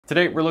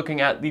Today we're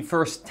looking at the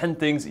first 10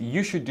 things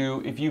you should do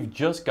if you've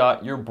just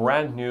got your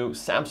brand new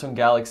Samsung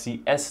Galaxy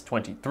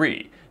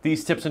S23.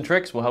 These tips and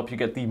tricks will help you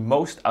get the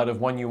most out of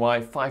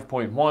OneUI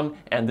 5.1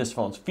 and this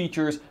phone's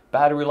features,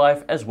 battery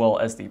life, as well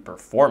as the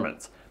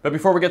performance. But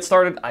before we get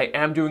started, I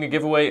am doing a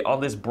giveaway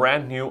on this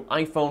brand new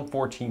iPhone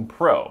 14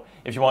 Pro.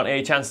 If you want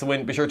a chance to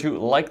win, be sure to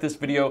like this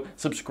video,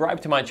 subscribe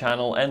to my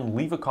channel, and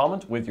leave a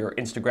comment with your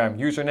Instagram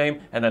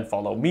username, and then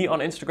follow me on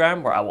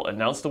Instagram where I will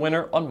announce the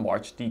winner on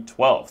March the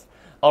 12th.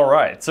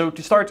 Alright, so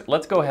to start,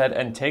 let's go ahead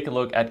and take a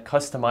look at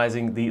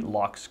customizing the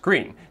lock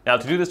screen. Now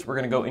to do this, we're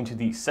going to go into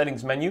the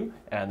settings menu,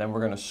 and then we're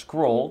going to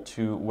scroll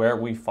to where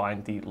we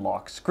find the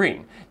lock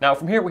screen. Now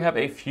from here we have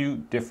a few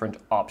different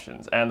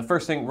options, and the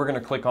first thing we're going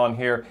to click on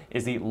here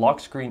is the lock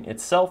screen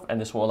itself,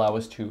 and this will allow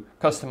us to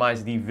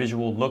customize the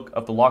visual look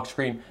of the lock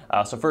screen.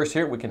 So first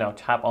here we can now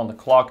tap on the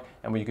clock,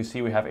 and you can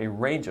see we have a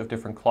range of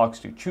different clocks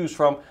to choose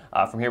from.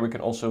 From here we can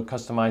also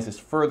customize this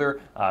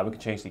further. We can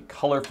change the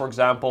color, for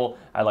example.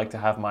 I like to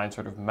have mine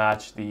sort of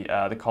match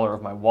the color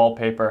of my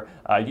wallpaper.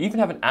 You even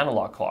have an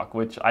analog clock,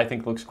 which I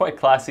think looks quite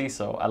classy,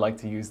 so I like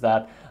to use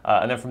that.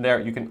 And then from there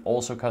you can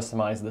also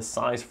customize the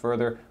size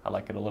further. I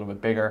like it a little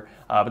bit bigger,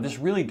 but this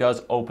really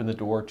does open the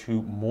door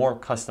to more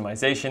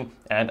customization,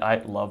 and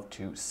I love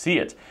to see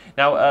it.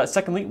 Now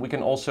secondly, we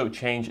can also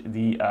change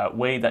the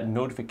way that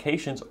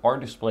notifications are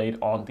displayed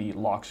on the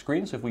lock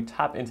screen. So if we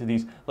tap into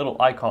these little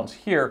icons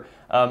here,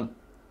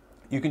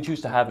 you can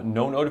choose to have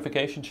no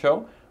notification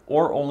show,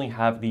 or only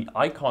have the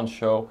icon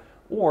show,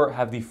 or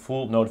have the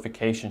full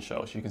notification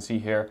show. So you can see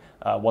here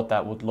what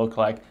that would look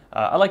like.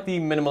 I like the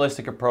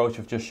minimalistic approach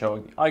of just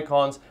showing the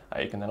icons.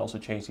 You can then also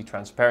change the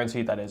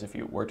transparency, that is if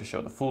you were to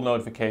show the full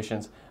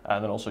notifications,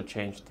 and then also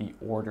change the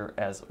order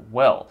as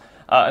well.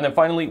 And then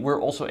finally,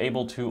 we're also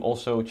able to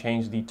also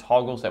change the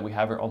toggles that we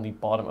have here on the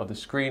bottom of the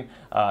screen.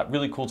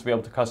 Really cool to be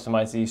able to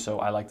customize these, so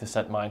I like to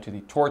set mine to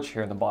the torch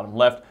here in the bottom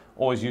left.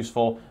 Always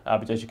useful,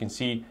 but as you can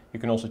see, you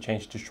can also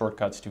change to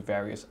shortcuts to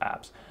various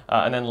apps.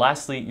 And then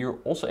lastly, you're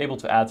also able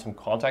to add some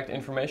contact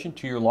information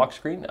to your lock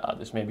screen.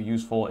 This may be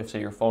useful if,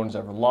 say, your phone is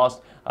ever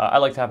lost. I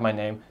like to have my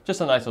name,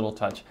 just a nice little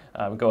touch.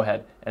 Go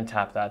ahead and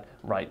tap that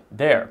right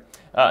there.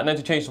 And then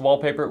to change the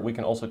wallpaper, we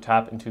can also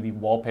tap into the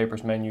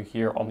wallpapers menu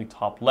here on the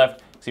top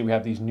left. See, we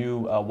have these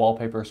new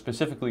wallpapers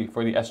specifically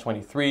for the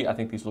S23. I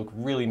think these look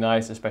really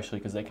nice, especially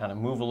because they kind of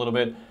move a little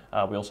bit.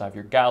 We also have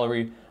your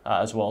gallery,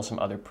 as well as some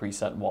other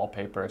preset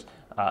wallpapers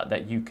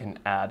that you can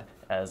add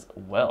as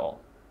well.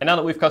 And now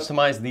that we've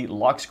customized the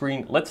lock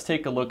screen, let's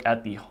take a look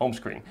at the home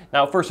screen.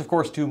 Now first, of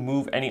course, to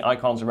move any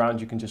icons around,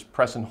 you can just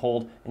press and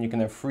hold, and you can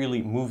then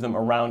freely move them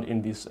around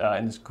in this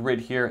grid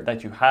here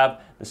that you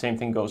have. The same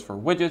thing goes for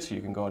widgets, so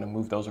you can go in and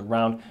move those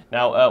around.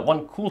 Now,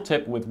 one cool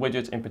tip with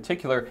widgets in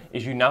particular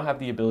is you now have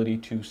the ability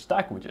to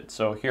stack widgets.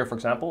 So here, for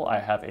example, I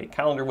have a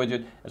calendar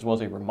widget as well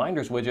as a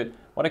reminders widget.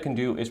 What I can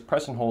do is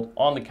press and hold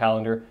on the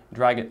calendar,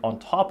 drag it on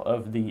top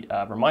of the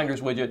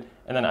reminders widget,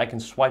 and then I can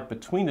swipe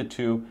between the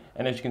two,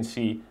 and as you can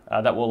see,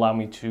 that will allow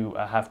me to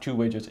have two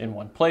widgets in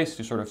one place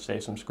to sort of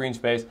save some screen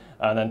space.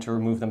 And then to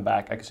remove them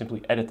back, I can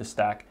simply edit the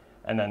stack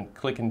and then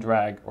click and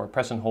drag, or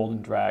press and hold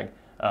and drag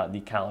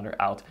the calendar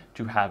out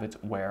to have it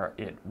where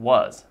it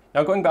was.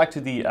 Now going back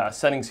to the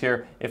settings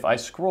here, if I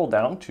scroll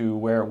down to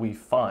where we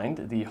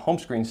find the home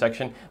screen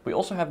section, we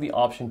also have the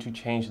option to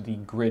change the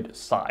grid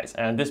size.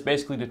 And this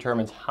basically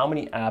determines how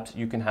many apps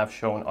you can have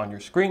shown on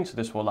your screen. So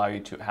this will allow you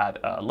to add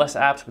less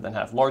apps, but then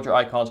have larger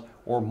icons,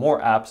 or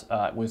more apps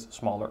with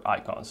smaller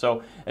icons.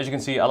 So as you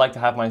can see, I like to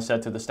have mine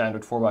set to the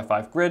standard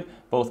 4x5 grid,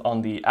 both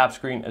on the app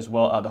screen as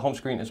well, the home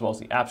screen as well as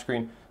the app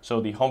screen.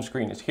 So the home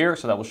screen is here,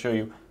 so that will show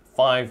you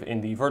 5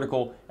 in the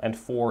vertical and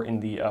 4 in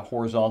the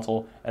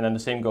horizontal, and then the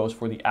same goes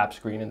for the app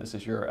screen, and this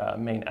is your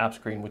main app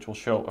screen, which will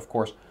show, of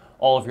course,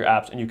 all of your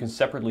apps, and you can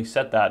separately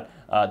set that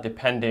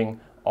depending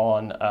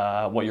on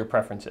what your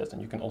preference is,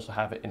 and you can also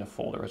have it in a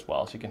folder as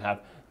well. So you can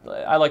have,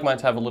 I like mine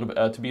to have a little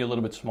bit to be a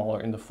little bit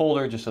smaller in the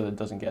folder, just so that it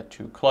doesn't get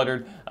too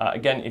cluttered.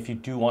 Again, if you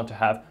do want to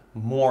have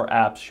more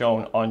apps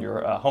shown on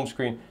your home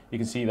screen, you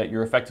can see that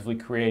you're effectively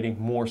creating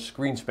more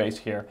screen space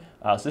here.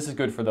 So this is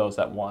good for those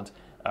that want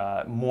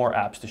more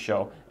apps to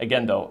show.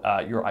 Again though,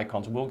 your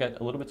icons will get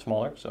a little bit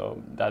smaller,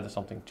 so that is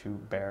something to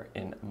bear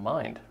in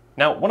mind.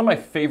 Now, one of my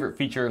favorite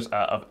features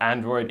of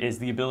Android is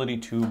the ability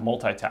to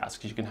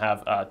multitask. You can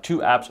have two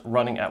apps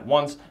running at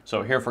once.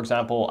 So here, for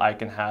example, I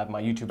can have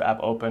my YouTube app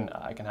open,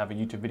 I can have a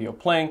YouTube video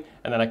playing,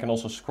 and then I can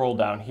also scroll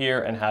down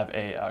here and have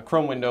a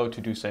Chrome window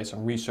to do, say,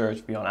 some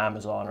research, be on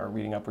Amazon or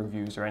reading up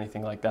reviews or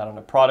anything like that on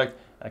a product.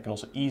 I can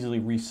also easily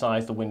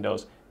resize the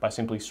windows by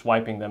simply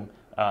swiping them,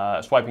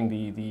 swiping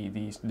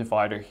the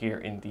divider here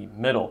in the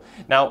middle.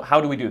 Now, how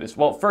do we do this?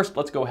 Well, first,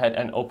 let's go ahead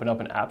and open up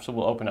an app. So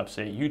we'll open up,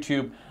 say,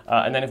 YouTube,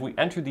 and then if we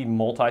enter the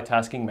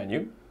multitasking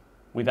menu,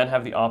 we then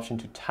have the option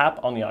to tap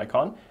on the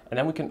icon, and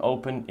then we can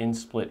open in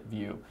split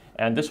view.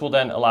 And this will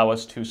then allow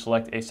us to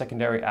select a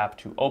secondary app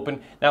to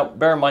open. Now,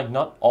 bear in mind,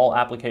 not all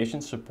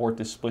applications support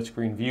this split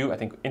screen view. I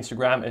think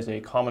Instagram is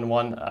a common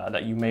one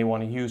that you may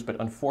want to use, but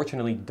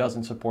unfortunately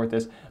doesn't support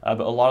this.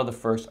 But a lot of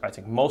the I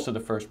think most of the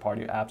first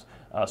party apps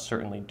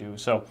certainly do.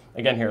 So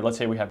again here, let's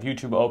say we have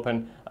YouTube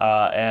open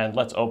and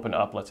let's open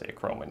up, let's say a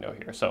Chrome window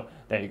here. So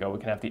there you go, we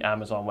can have the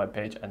Amazon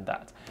webpage and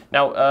that.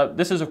 Now,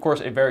 this is of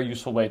course a very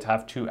useful way to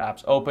have two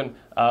apps open,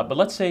 but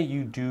let's say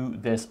you do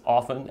this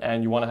often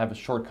and you want to have a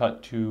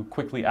shortcut to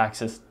quickly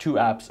access two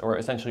apps or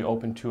essentially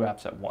open two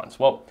apps at once.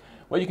 Well,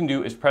 what you can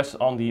do is press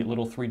on the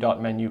little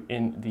three-dot menu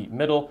in the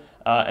middle,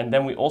 and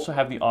then we also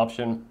have the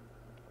option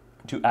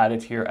to add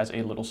it here as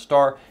a little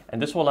star,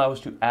 and this will allow us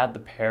to add the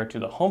pair to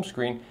the home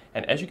screen.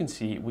 And as you can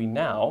see, we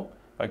now,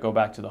 if I go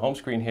back to the home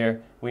screen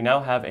here, we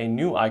now have a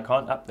new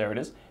icon. There it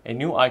is, a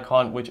new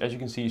icon, which as you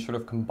can see sort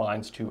of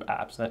combines two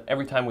apps. That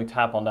every time we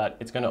tap on that,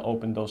 it's going to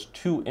open those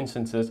two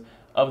instances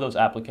of those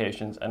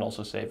applications and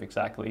also save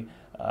exactly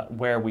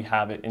where we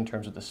have it in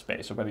terms of the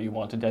space. So whether you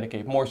want to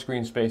dedicate more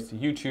screen space to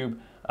YouTube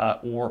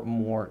or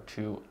more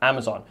to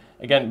Amazon.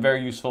 Again,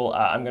 very useful.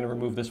 I'm going to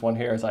remove this one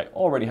here as I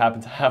already happen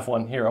to have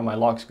one here on my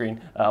lock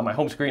screen, on my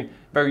home screen.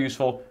 Very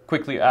useful.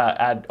 Quickly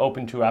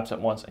open two apps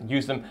at once and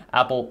use them.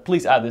 Apple,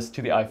 please add this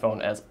to the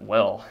iPhone as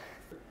well.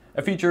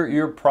 A feature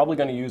you're probably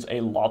going to use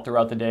a lot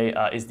throughout the day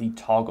is the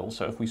toggle.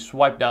 So if we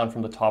swipe down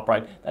from the top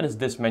right, that is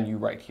this menu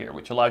right here,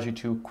 which allows you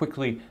to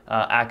quickly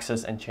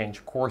access and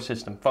change core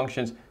system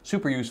functions.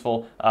 Super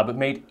useful, but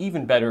made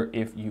even better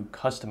if you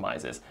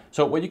customize this.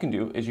 So what you can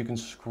do is you can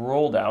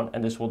scroll down,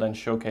 and this will then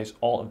showcase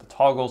all of the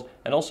toggles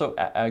and also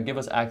give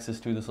us access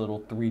to this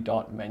little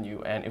three-dot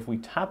menu. And if we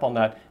tap on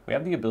that, we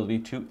have the ability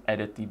to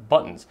edit the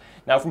buttons.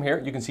 Now from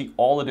here, you can see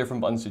all the different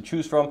buttons to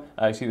choose from.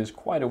 You see there's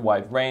quite a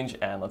wide range,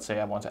 and let's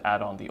say I want to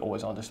add on the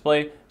always on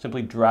display,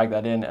 simply drag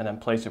that in and then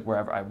place it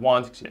wherever I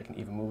want. See, I can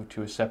even move it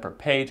to a separate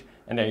page,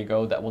 and there you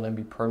go, that will then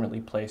be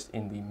permanently placed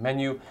in the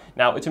menu.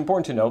 Now it's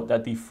important to note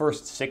that the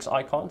first 6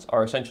 icons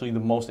are essentially the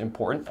most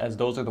important, as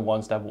those are the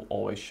ones that will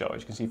always show.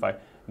 As you can see, if I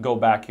go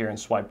back here and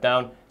swipe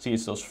down, see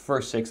it's those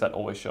first 6 that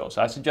always show.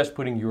 So I suggest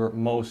putting your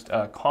most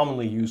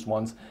commonly used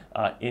ones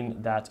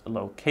in that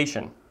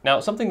location. Now,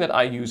 something that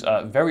I use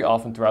very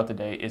often throughout the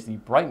day is the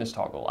brightness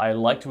toggle. I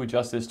like to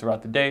adjust this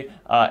throughout the day,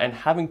 and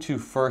having to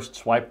first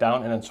swipe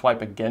down and then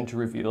swipe again to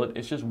reveal it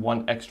is just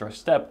one extra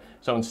step.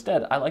 So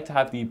instead, I like to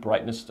have the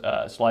brightness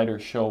slider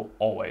show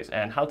always.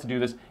 And how to do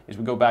this is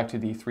we go back to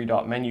the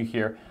three-dot menu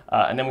here,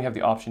 and then we have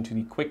the option to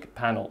the quick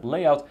panel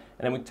layout,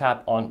 and then we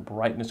tap on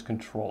brightness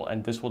control,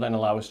 and this will then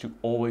allow us to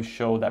always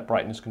show that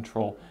brightness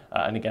control,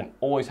 and again,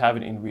 always have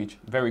it in reach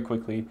very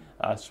quickly.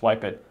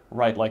 Swipe it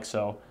right like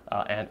so,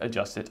 and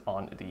adjust it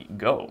on the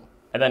go.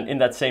 And then in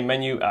that same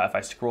menu, if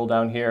I scroll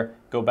down here,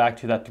 go back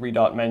to that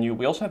three-dot menu,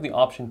 we also have the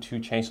option to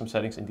change some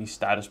settings in the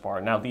status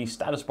bar. Now, the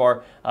status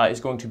bar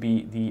is going to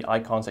be the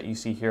icons that you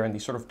see here in the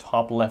sort of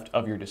top left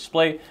of your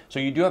display. So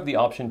you do have the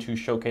option to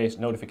showcase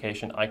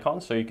notification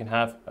icons. So you can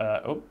have,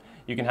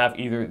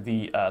 either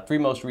the 3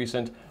 most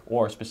recent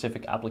or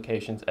specific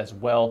applications as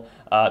well.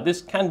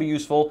 This can be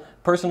useful.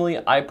 Personally,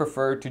 I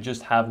prefer to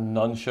just have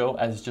none show,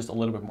 as it's just a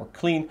little bit more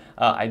clean.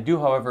 I do,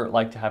 however,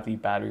 like to have the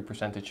battery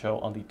percentage show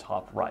on the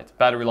top right.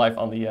 Battery life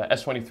on the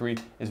S23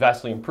 is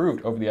vastly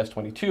improved over the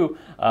S22,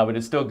 but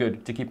it's still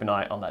good to keep an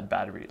eye on that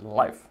battery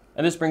life.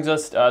 And this brings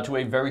us to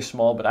a very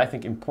small, but I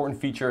think important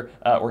feature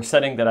or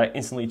setting that I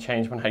instantly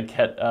change when I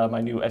get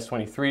my new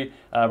S23.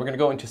 We're going to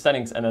go into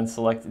settings and then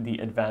select the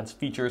advanced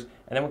features,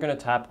 and then we're going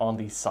to tap on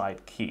the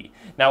side key.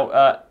 Now,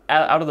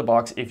 out of the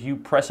box, if you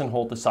press and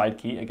hold the side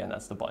key, again,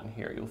 that's the button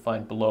here, you'll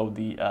find below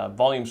the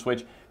volume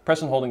switch,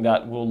 press and holding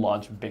that will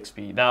launch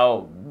Bixby.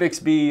 Now,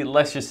 Bixby,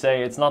 let's just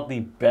say it's not the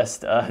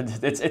best,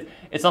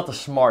 it's not the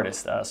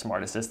smartest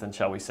smart assistant,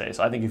 shall we say.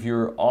 So I think if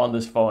you're on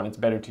this phone, it's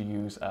better to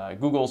use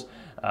Google's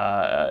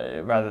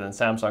rather than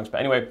Samsung's. But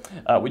anyway,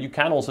 what you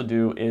can also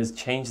do is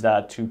change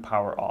that to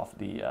power off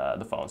the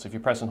phone. So if you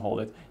press and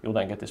hold it, you'll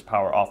then get this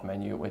power off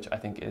menu, which I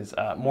think is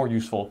more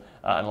useful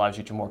and allows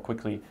you to more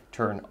quickly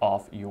turn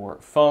off your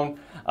phone.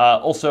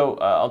 Also,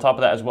 on top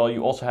of that as well,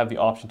 you also have the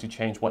option to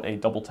change what a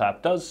double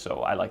tap does. So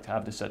I like to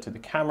have this set to the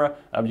camera.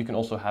 You can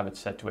also have it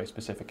set to a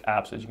specific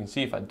app. So as you can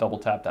see, if I double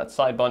tap that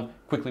side button,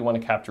 quickly want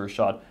to capture a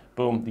shot,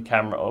 boom, the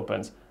camera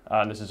opens.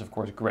 And this is of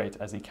course great,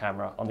 as the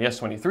camera on the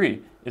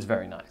S23 is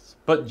very nice.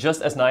 But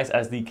just as nice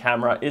as the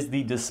camera is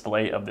the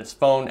display of this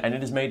phone, and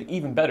it is made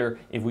even better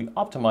if we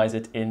optimize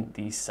it in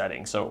the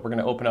settings. So we're going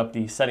to open up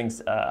the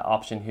settings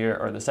option here,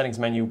 or the settings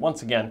menu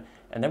once again,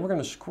 and then we're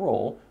going to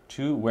scroll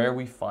to where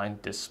we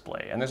find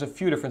display. And there's a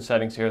few different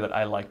settings here that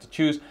I like to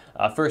choose.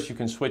 First, you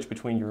can switch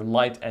between your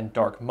light and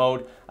dark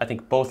mode. I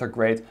think both are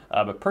great,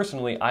 but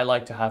personally, I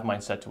like to have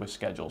mine set to a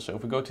schedule. So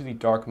if we go to the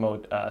dark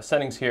mode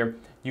settings here,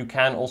 you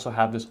can also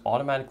have this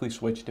automatically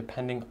switch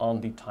depending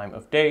on the time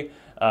of day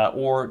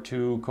or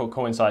to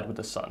coincide with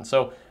the sun.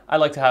 So I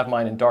like to have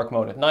mine in dark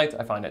mode at night.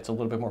 I find it's a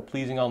little bit more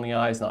pleasing on the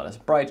eyes, not as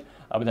bright,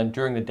 but then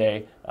during the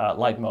day,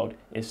 light mode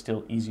is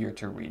still easier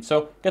to read.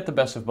 So get the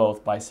best of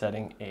both by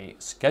setting a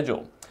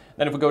schedule.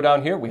 Then if we go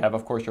down here, we have,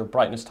 of course, your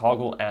brightness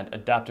toggle and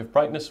adaptive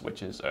brightness,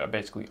 which is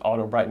basically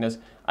auto brightness.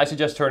 I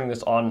suggest turning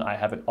this on. I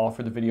have it off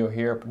for the video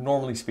here, but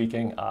normally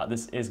speaking,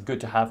 this is good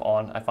to have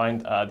on. I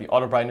find the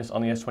auto brightness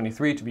on the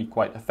S23 to be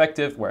quite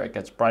effective, where it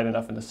gets bright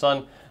enough in the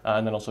sun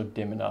and then also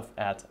dim enough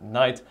at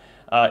night.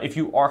 If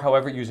you are,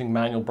 however, using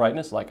manual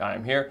brightness like I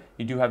am here,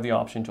 you do have the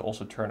option to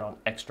also turn on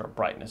extra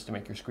brightness to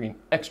make your screen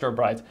extra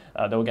bright,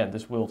 though again,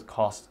 this will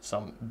cost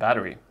some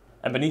battery.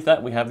 And beneath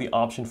that, we have the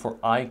option for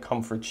Eye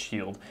Comfort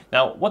Shield.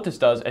 Now, what this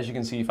does, as you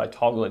can see if I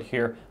toggle it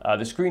here,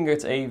 the screen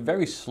gets a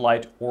very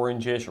slight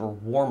orangish or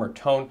warmer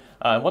tone.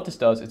 And what this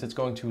does is it's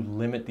going to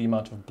limit the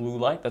amount of blue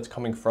light that's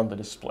coming from the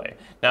display.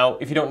 Now,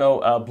 if you don't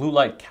know, blue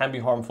light can be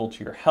harmful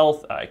to your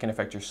health. It can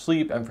affect your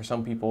sleep, and for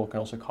some people, it can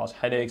also cause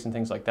headaches and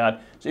things like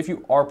that. So if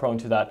you are prone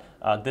to that,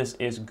 this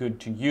is good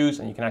to use,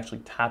 and you can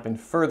actually tap in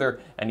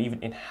further and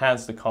even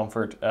enhance the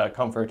comfort,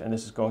 and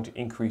this is going to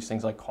increase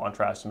things like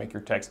contrast to make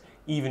your text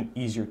even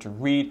easier to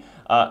read.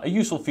 A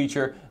useful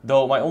feature,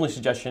 though my only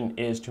suggestion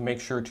is to make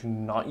sure to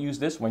not use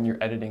this when you're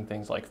editing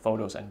things like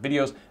photos and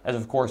videos, as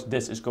of course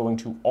this is going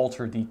to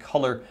alter the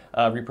color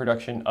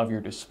reproduction of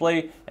your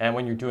display, and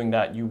when you're doing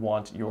that you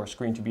want your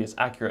screen to be as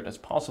accurate as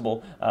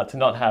possible to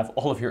not have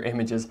all of your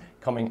images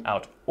coming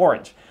out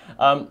orange.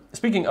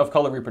 Speaking of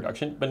color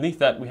reproduction, beneath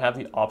that we have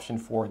the option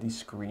for the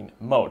screen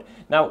mode.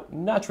 Now,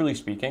 naturally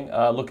speaking,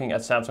 looking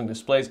at Samsung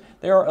displays,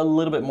 they are a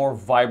little bit more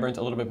vibrant,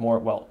 a little bit more,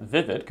 well,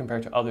 vivid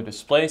compared to other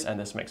displays, and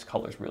this makes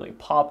colors really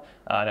pop,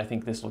 and I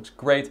think this looks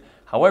great.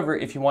 However,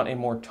 if you want a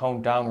more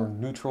toned down or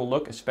neutral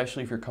look,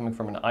 especially if you're coming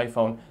from an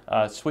iPhone,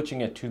 switching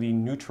it to the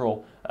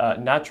neutral,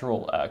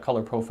 natural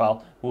color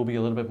profile will be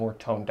a little bit more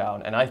toned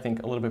down, and I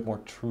think a little bit more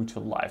true to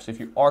life. So if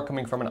you are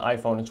coming from an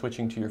iPhone and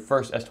switching to your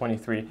first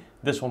S23,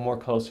 this will more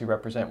closely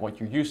represent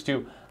what you're used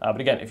to. But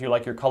again, if you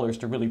like your colors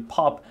to really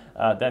pop,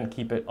 then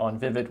keep it on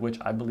Vivid, which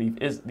I believe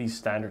is the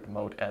standard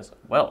mode as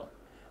well.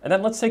 And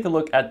then let's take a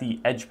look at the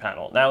Edge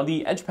panel. Now,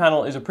 the Edge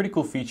panel is a pretty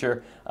cool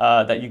feature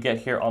that you get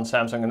here on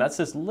Samsung, and that's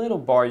this little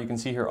bar you can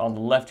see here on the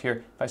left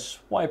here. If I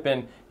swipe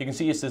in, you can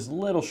see it's this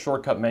little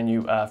shortcut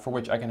menu for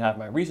which I can have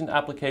my recent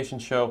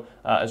applications show,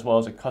 as well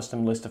as a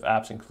custom list of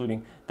apps,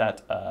 including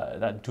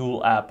that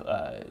dual app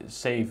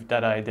save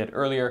that I did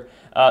earlier.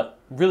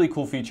 Really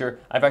cool feature.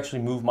 I've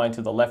actually moved mine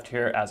to the left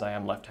here as I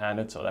am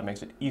left-handed, so that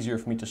makes it easier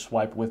for me to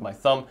swipe with my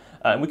thumb.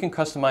 And we can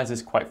customize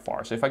this quite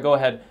far. So if I go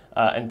ahead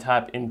and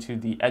tap into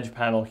the Edge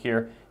panel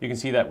here, you can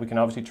see that we can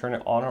obviously turn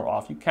it on or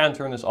off. You can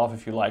turn this off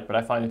if you like, but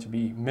I find it to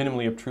be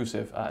minimally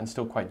obtrusive and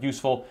still quite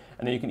useful.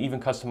 And then you can even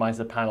customize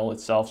the panel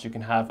itself. So you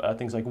can have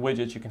things like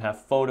widgets, you can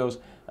have photos,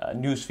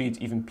 news feeds,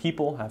 even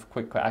people have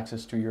quick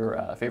access to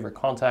your favorite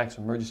contacts,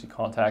 emergency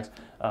contacts.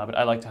 But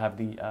I like to have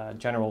the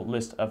general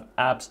list of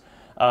apps.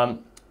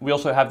 We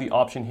also have the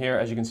option here,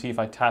 as you can see, if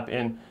I tap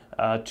in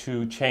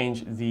to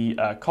change the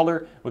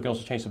color. We can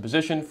also change the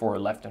position for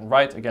left and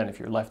right. Again, if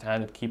you're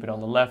left-handed, keep it on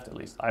the left, at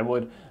least I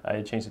would.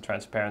 Change the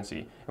transparency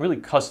and really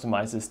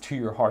customize this to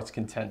your heart's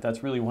content.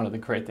 That's really one of the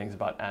great things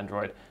about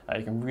Android.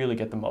 You can really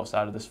get the most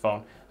out of this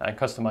phone and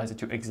customize it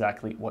to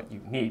exactly what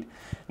you need.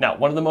 Now,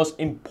 one of the most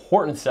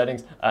important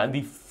settings, and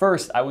the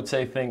first, I would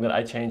say, thing that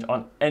I change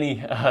on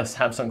any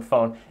Samsung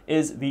phone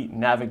is the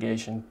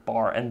navigation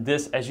bar. And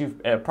this, as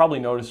you've probably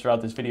noticed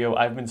throughout this video,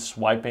 I've been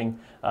swiping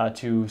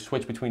to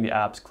switch between the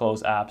apps,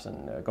 close apps,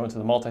 and go into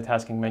the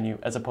multitasking menu,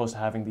 as opposed to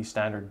having the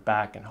standard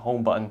back and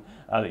home button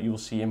that you will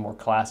see in more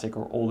classic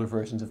or older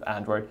versions of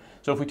Android.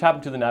 So if we tap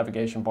into the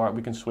navigation bar,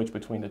 we can switch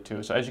between the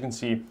two. So as you can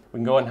see, we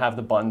can go and have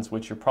the buttons,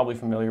 which you're probably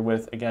familiar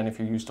with. Again, if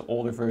you're used to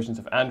older versions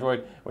of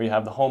Android, where you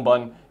have the home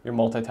button, your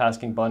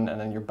multitasking button,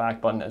 and then your back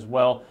button as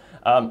well.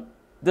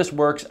 This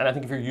works, and I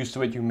think if you're used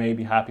to it, you may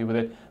be happy with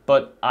it.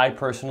 But I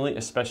personally,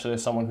 especially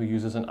as someone who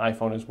uses an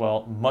iPhone as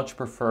well, much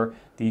prefer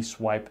the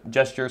swipe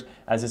gestures,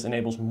 as this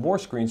enables more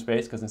screen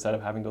space, because instead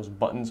of having those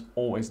buttons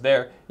always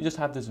there, you just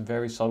have this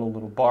very subtle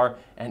little bar,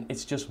 and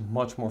it's just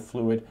much more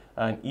fluid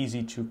and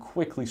easy to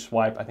quickly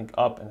swipe, I think,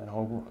 up and then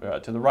over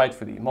to the right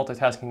for the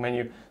multitasking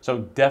menu. So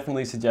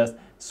definitely suggest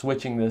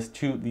switching this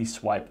to the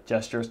swipe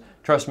gestures.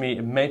 Trust me,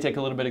 it may take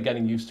a little bit of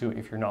getting used to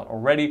if you're not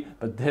already,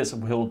 but this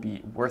will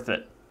be worth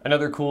it.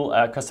 Another cool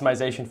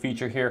customization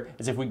feature here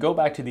is if we go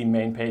back to the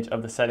main page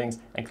of the settings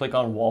and click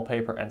on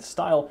wallpaper and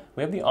style,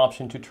 we have the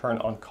option to turn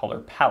on color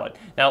palette.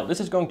 Now,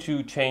 this is going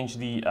to change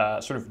the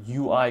sort of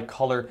UI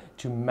color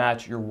to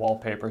match your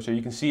wallpaper. So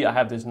you can see I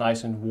have this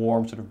nice and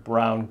warm sort of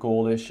brown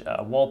goldish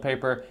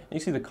wallpaper, and you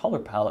see the color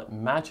palette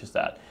matches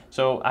that.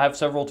 So I have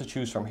several to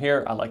choose from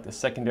here. I like the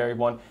secondary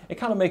one. It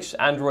kind of makes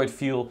Android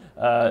feel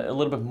a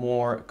little bit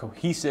more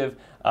cohesive,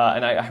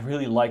 and I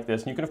really like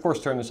this. And you can of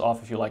course turn this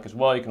off if you like as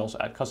well. You can also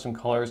add custom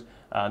colors,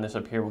 and this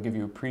up here will give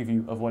you a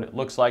preview of what it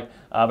looks like.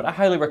 But I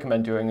highly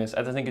recommend doing this,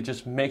 as I think it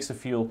just makes it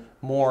feel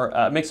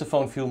more, makes the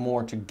phone feel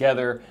more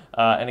together.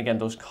 And again,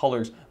 those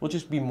colors will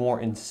just be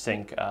more in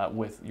sync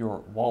with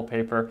your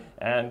wallpaper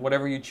and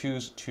whatever you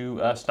choose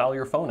to style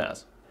your phone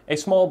as. A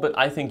small but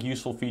I think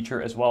useful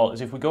feature as well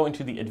is if we go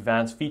into the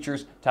advanced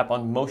features, tap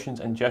on motions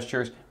and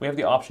gestures, we have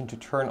the option to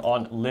turn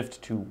on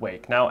lift to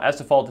wake. Now as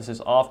default this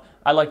is off.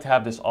 I like to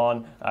have this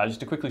on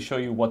just to quickly show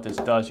you what this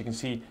does. You can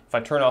see if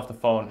I turn off the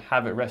phone,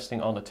 have it resting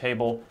on the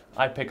table,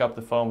 I pick up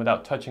the phone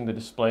without touching the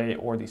display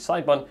or the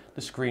side button,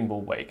 the screen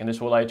will wake. And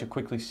this will allow you to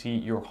quickly see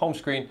your home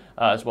screen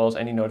as well as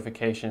any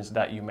notifications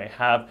that you may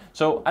have.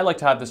 So I like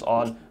to have this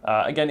on.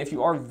 Again, if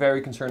you are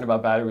very concerned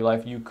about battery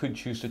life, you could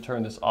choose to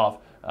turn this off.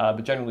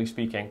 But generally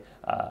speaking,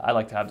 I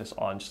like to have this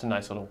on, just a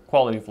nice little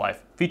quality of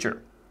life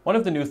feature. One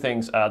of the new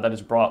things that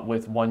is brought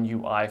with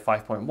OneUI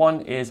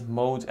 5.1 is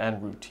modes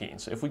and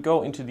routines. So if we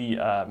go into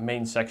the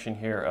main section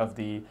here of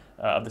the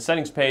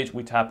settings page,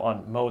 we tap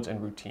on modes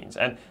and routines.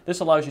 And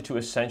this allows you to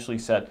essentially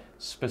set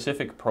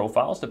specific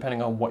profiles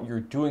depending on what you're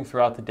doing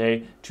throughout the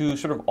day to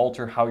sort of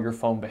alter how your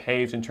phone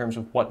behaves in terms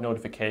of what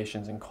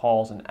notifications and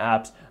calls and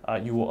apps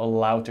you will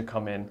allow to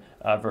come in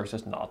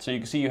versus not. So you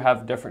can see you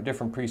have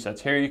different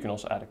presets here. You can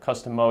also add a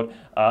custom mode.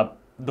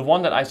 The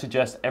one that I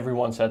suggest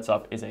everyone sets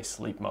up is a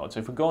sleep mode. So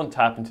if we go and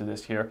tap into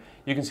this here,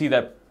 you can see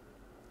that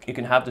you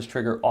can have this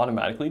trigger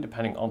automatically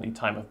depending on the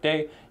time of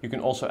day. You can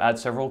also add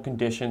several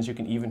conditions. You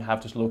can even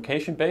have this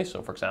location based.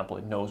 So for example,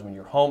 it knows when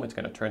you're home, it's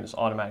going to turn this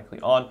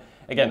automatically on.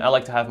 Again, I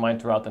like to have mine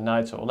throughout the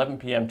night. So 11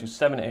 p.m. to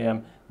 7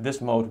 a.m.,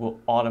 this mode will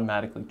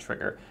automatically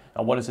trigger.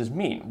 Now, what does this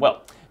mean?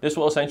 Well, this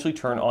will essentially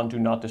turn on Do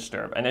Not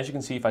Disturb. And as you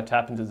can see, if I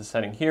tap into the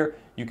setting here,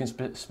 you can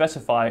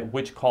specify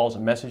which calls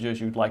and messages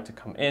you'd like to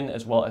come in,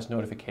 as well as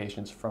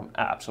notifications from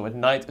apps. So at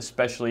night,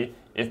 especially,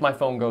 if my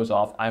phone goes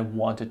off, I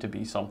want it to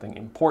be something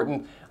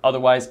important.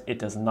 Otherwise, it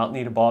does not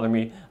need to bother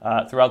me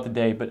throughout the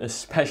day, but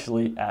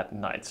especially at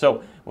night.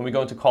 So when we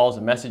go into calls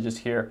and messages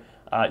here,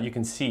 you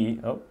can see,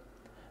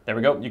 there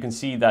we go. You can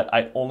see that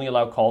I only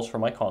allow calls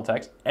from my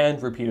contacts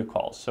and repeated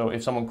calls. So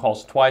if someone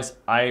calls twice,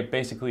 I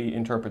basically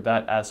interpret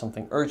that as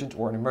something urgent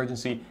or an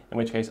emergency, in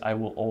which case I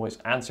will always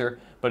answer.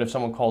 But if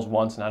someone calls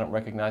once and I don't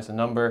recognize the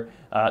number,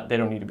 they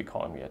don't need to be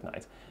calling me at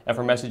night. And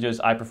for messages,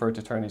 I prefer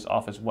to turn these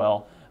off as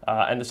well.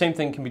 And the same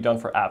thing can be done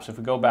for apps. If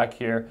we go back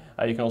here,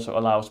 you can also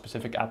allow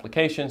specific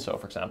applications. So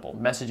for example,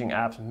 messaging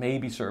apps,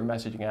 maybe certain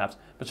messaging apps,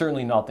 but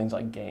certainly not things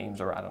like games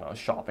or I don't know,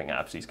 shopping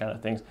apps, these kind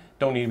of things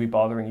don't need to be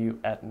bothering you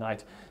at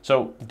night.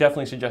 So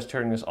definitely suggest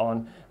turning this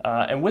on.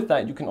 And with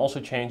that, you can also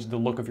change the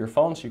look of your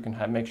phone. So you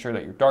can make sure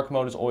that your dark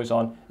mode is always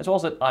on, as well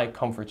as that eye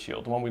comfort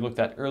shield, the one we looked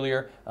at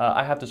earlier.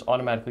 I have this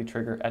automatically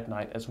trigger at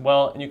night as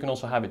well. And you can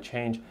also have it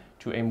change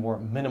to a more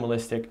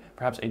minimalistic,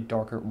 perhaps a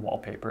darker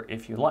wallpaper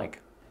if you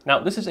like. Now,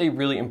 this is a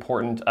really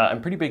important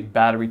and pretty big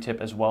battery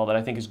tip as well that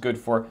I think is good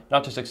for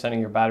not just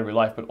extending your battery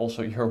life, but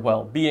also your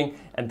well-being,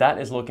 and that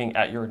is looking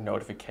at your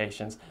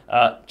notifications.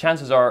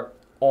 Chances are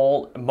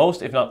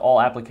most, if not all,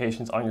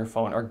 applications on your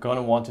phone are going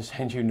to want to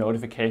send you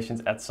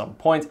notifications at some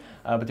point,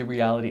 but the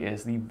reality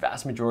is the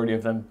vast majority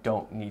of them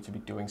don't need to be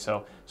doing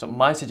so. So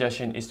my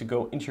suggestion is to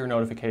go into your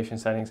notification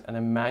settings and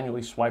then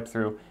manually swipe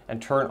through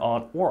and turn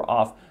on or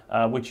off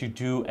which you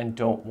do and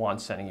don't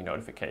want sending you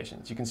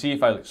notifications. You can see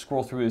if I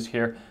scroll through this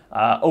here,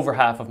 over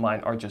half of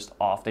mine are just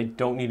off. They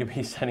don't need to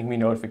be sending me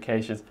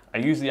notifications. I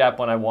use the app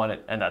when I want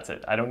it, and that's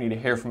it. I don't need to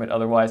hear from it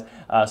otherwise.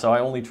 So I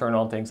only turn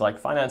on things like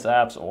finance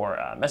apps or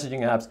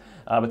messaging apps,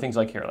 but things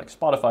like here, like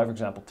Spotify, for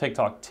example,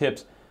 TikTok,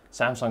 Tips,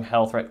 Samsung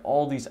Health, right?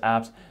 All these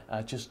apps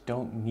just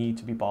don't need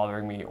to be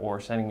bothering me or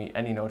sending me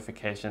any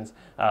notifications.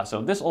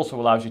 So this also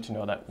allows you to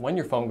know that when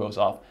your phone goes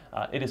off,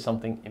 it is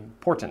something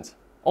important.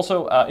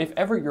 Also, if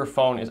ever your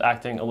phone is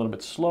acting a little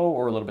bit slow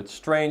or a little bit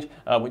strange,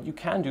 what you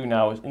can do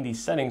now is in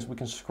these settings, we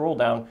can scroll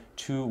down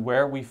to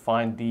where we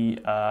find the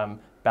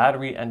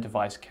battery and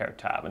device care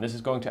tab. And this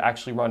is going to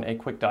actually run a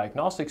quick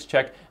diagnostics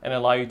check and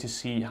allow you to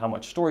see how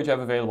much storage you have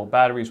available,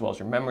 battery, as well as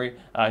your memory.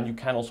 And you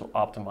can also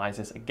optimize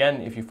this again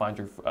if you find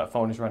your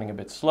phone is running a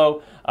bit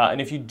slow. And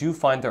if you do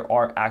find there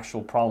are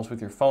actual problems with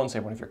your phone,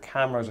 say one of your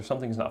cameras or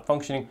something is not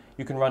functioning,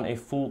 you can run a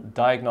full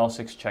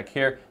diagnostics check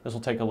here. This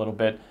will take a little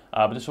bit,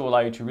 but this will allow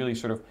you to really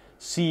sort of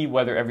see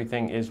whether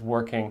everything is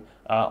working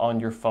on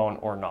your phone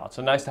or not.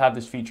 So nice to have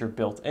this feature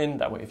built in.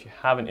 That way, if you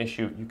have an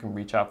issue, you can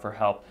reach out for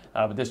help.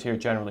 But this here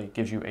generally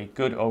gives you a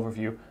good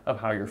overview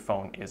of how your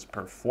phone is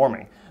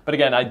performing. But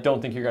again, I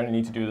don't think you're going to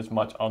need to do this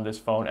much on this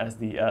phone, as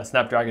the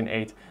Snapdragon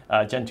 8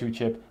 Gen 2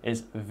 chip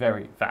is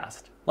very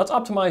fast. Let's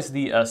optimize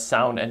the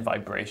sound and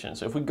vibration.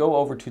 So if we go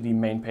over to the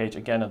main page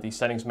again of the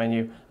settings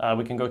menu,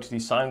 we can go to the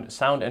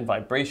sound and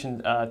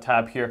vibration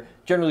tab here.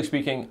 Generally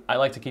speaking, I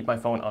like to keep my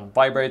phone on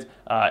vibrate.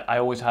 I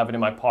always have it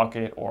in my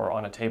pocket or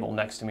on a table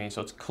next to me,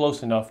 so it's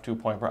close enough to a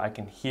point where I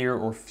can hear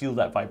or feel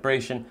that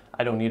vibration.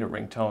 I don't need a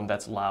ringtone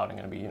that's loud and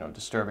going to be,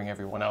 disturbing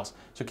everyone else.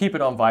 So keep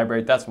it on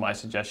vibrate. That's my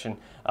suggestion.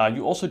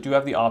 You also do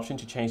have the option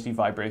to change the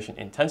vibration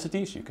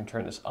intensity, so you can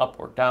turn this up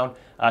or down.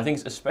 I think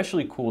it's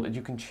especially cool that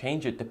you can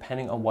change it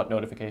depending on what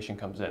notification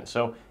comes in.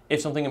 So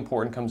if something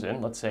important comes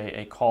in, let's say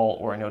a call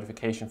or a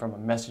notification from a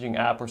messaging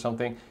app or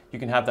something, you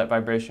can have that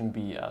vibration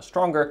be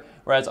stronger,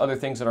 whereas other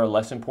things that are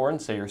less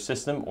important, say your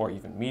system or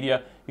even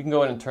media, you can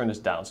go in and turn this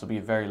down. So it'll be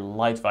a very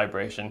light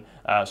vibration.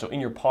 So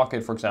in your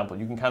pocket, for example,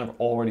 you can kind of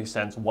already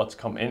sense what's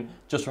come in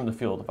just from the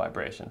feel of the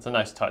vibration. It's a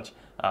nice touch,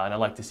 and I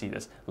like to see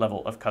this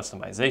level of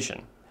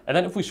customization. And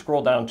then if we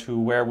scroll down to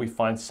where we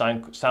find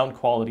sound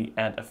quality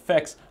and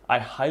effects, I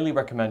highly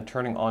recommend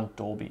turning on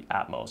Dolby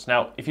Atmos.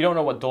 Now, if you don't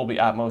know what Dolby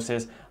Atmos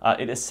is,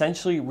 it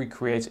essentially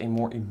recreates a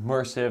more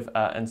immersive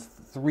and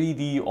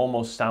 3D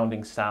almost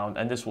sounding sound,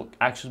 and this will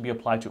actually be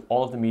applied to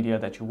all of the media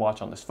that you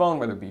watch on this phone,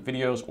 whether it be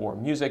videos or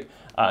music,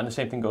 and the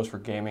same thing goes for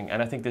gaming,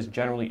 and I think this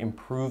generally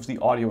improves the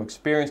audio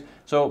experience,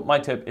 so my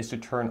tip is to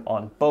turn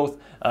on both.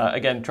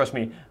 Again, trust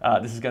me,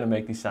 this is going to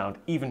make the sound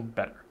even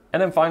better.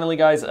 And then finally,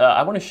 guys,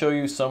 I want to show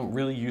you some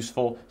really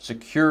useful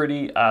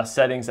security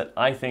settings that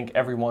I think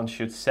everyone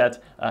should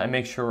set and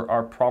make sure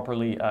are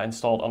properly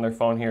installed on their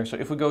phone here. So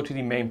if we go to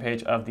the main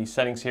page of the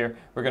settings here,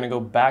 we're going to go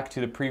back to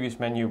the previous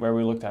menu where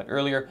we looked at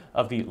earlier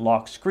of the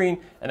lock screen.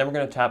 And then we're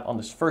going to tap on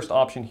this first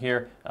option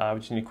here. We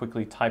just need to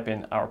quickly type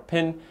in our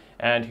PIN.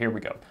 And here we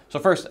go. So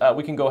first,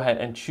 we can go ahead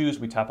and choose,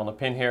 we tap on the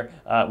pin here,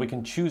 we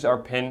can choose our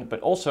pin, but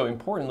also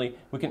importantly,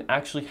 we can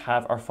actually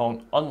have our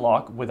phone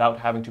unlock without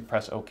having to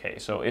press OK.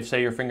 So if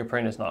say your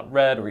fingerprint is not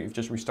read or you've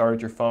just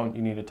restarted your phone,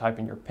 you need to type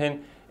in your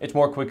pin, it's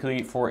more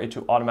quickly for it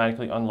to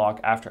automatically unlock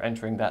after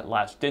entering that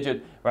last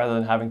digit rather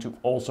than having to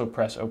also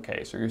press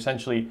OK. So you're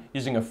essentially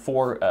using a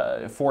four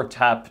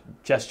tap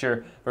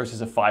gesture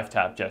versus a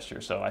 5-tap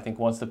gesture. So I think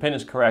once the pin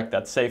is correct,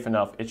 that's safe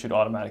enough, it should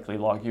automatically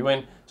log you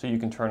in. So you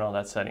can turn on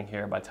that setting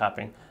here by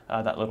tapping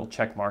that little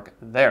check mark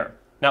there.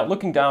 Now,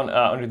 looking down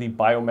under the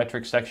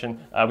biometrics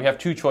section, we have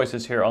two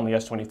choices here on the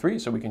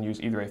S23, so we can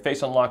use either a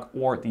face unlock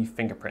or the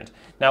fingerprint.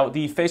 Now,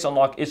 the face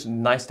unlock is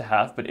nice to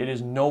have, but it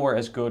is nowhere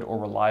as good or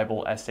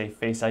reliable as, say,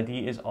 Face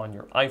ID is on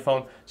your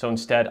iPhone. So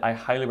instead, I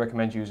highly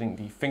recommend using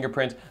the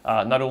fingerprint.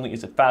 Not only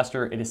is it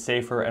faster, it is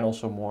safer and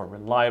also more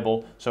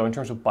reliable. So in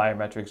terms of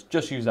biometrics,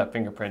 just use that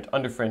fingerprint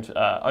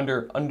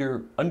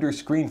under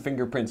screen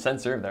fingerprint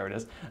sensor, there it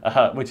is,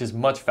 which is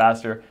much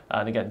faster.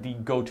 And again, the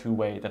go-to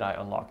way that I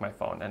unlock my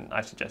phone, and I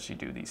suggest you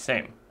do the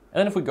same. And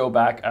then if we go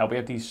back, we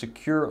have the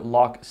secure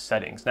lock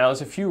settings. Now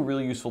there's a few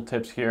really useful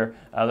tips here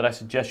that I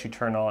suggest you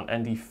turn on.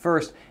 And the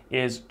first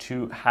is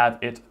to have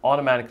it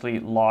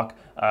automatically lock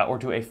or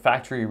do a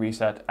factory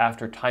reset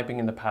after typing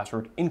in the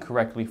password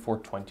incorrectly for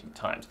 20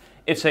 times.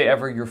 If say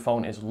ever your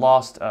phone is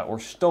lost or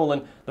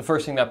stolen, the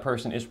first thing that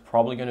person is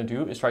probably going to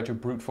do is try to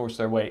brute force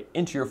their way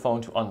into your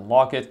phone to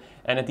unlock it.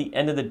 And at the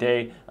end of the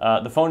day,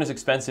 the phone is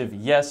expensive,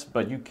 yes,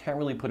 but you can't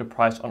really put a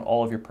price on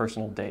all of your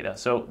personal data.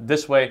 So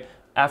this way,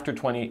 after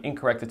 20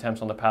 incorrect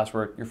attempts on the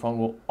password, your phone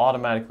will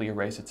automatically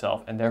erase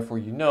itself, and therefore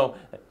you know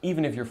that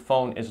even if your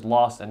phone is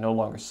lost and no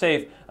longer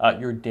safe,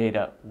 your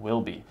data will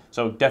be.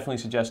 So definitely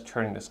suggest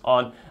turning this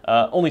on.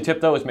 Only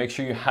tip though is make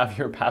sure you have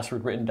your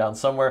password written down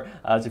somewhere,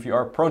 as if you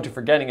are prone to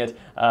forgetting it,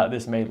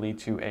 this may lead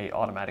to a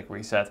automatic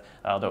reset.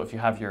 Though if you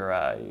have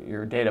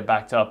your data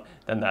backed up,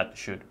 then that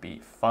should be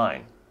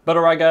fine. But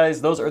alright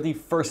guys, those are the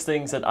first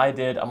things that I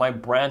did on my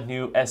brand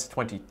new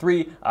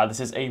S23.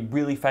 This is a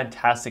really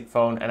fantastic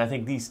phone, and I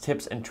think these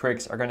tips and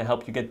tricks are going to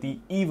help you get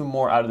even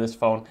more out of this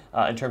phone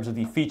in terms of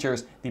the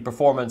features, the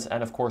performance,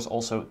 and of course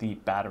also the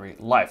battery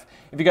life.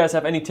 If you guys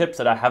have any tips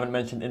that I haven't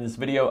mentioned in this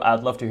video,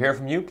 I'd love to hear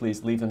from you.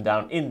 Please leave them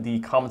down in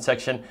the comment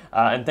section.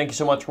 And thank you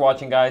so much for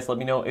watching, guys. Let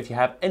me know if you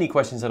have any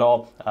questions at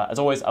all. As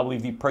always, I'll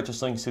leave the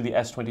purchase links to the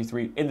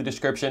S23 in the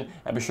description,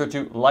 and be sure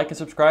to like and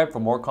subscribe for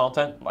more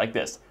content like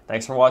this.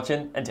 Thanks for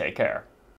watching, and take care.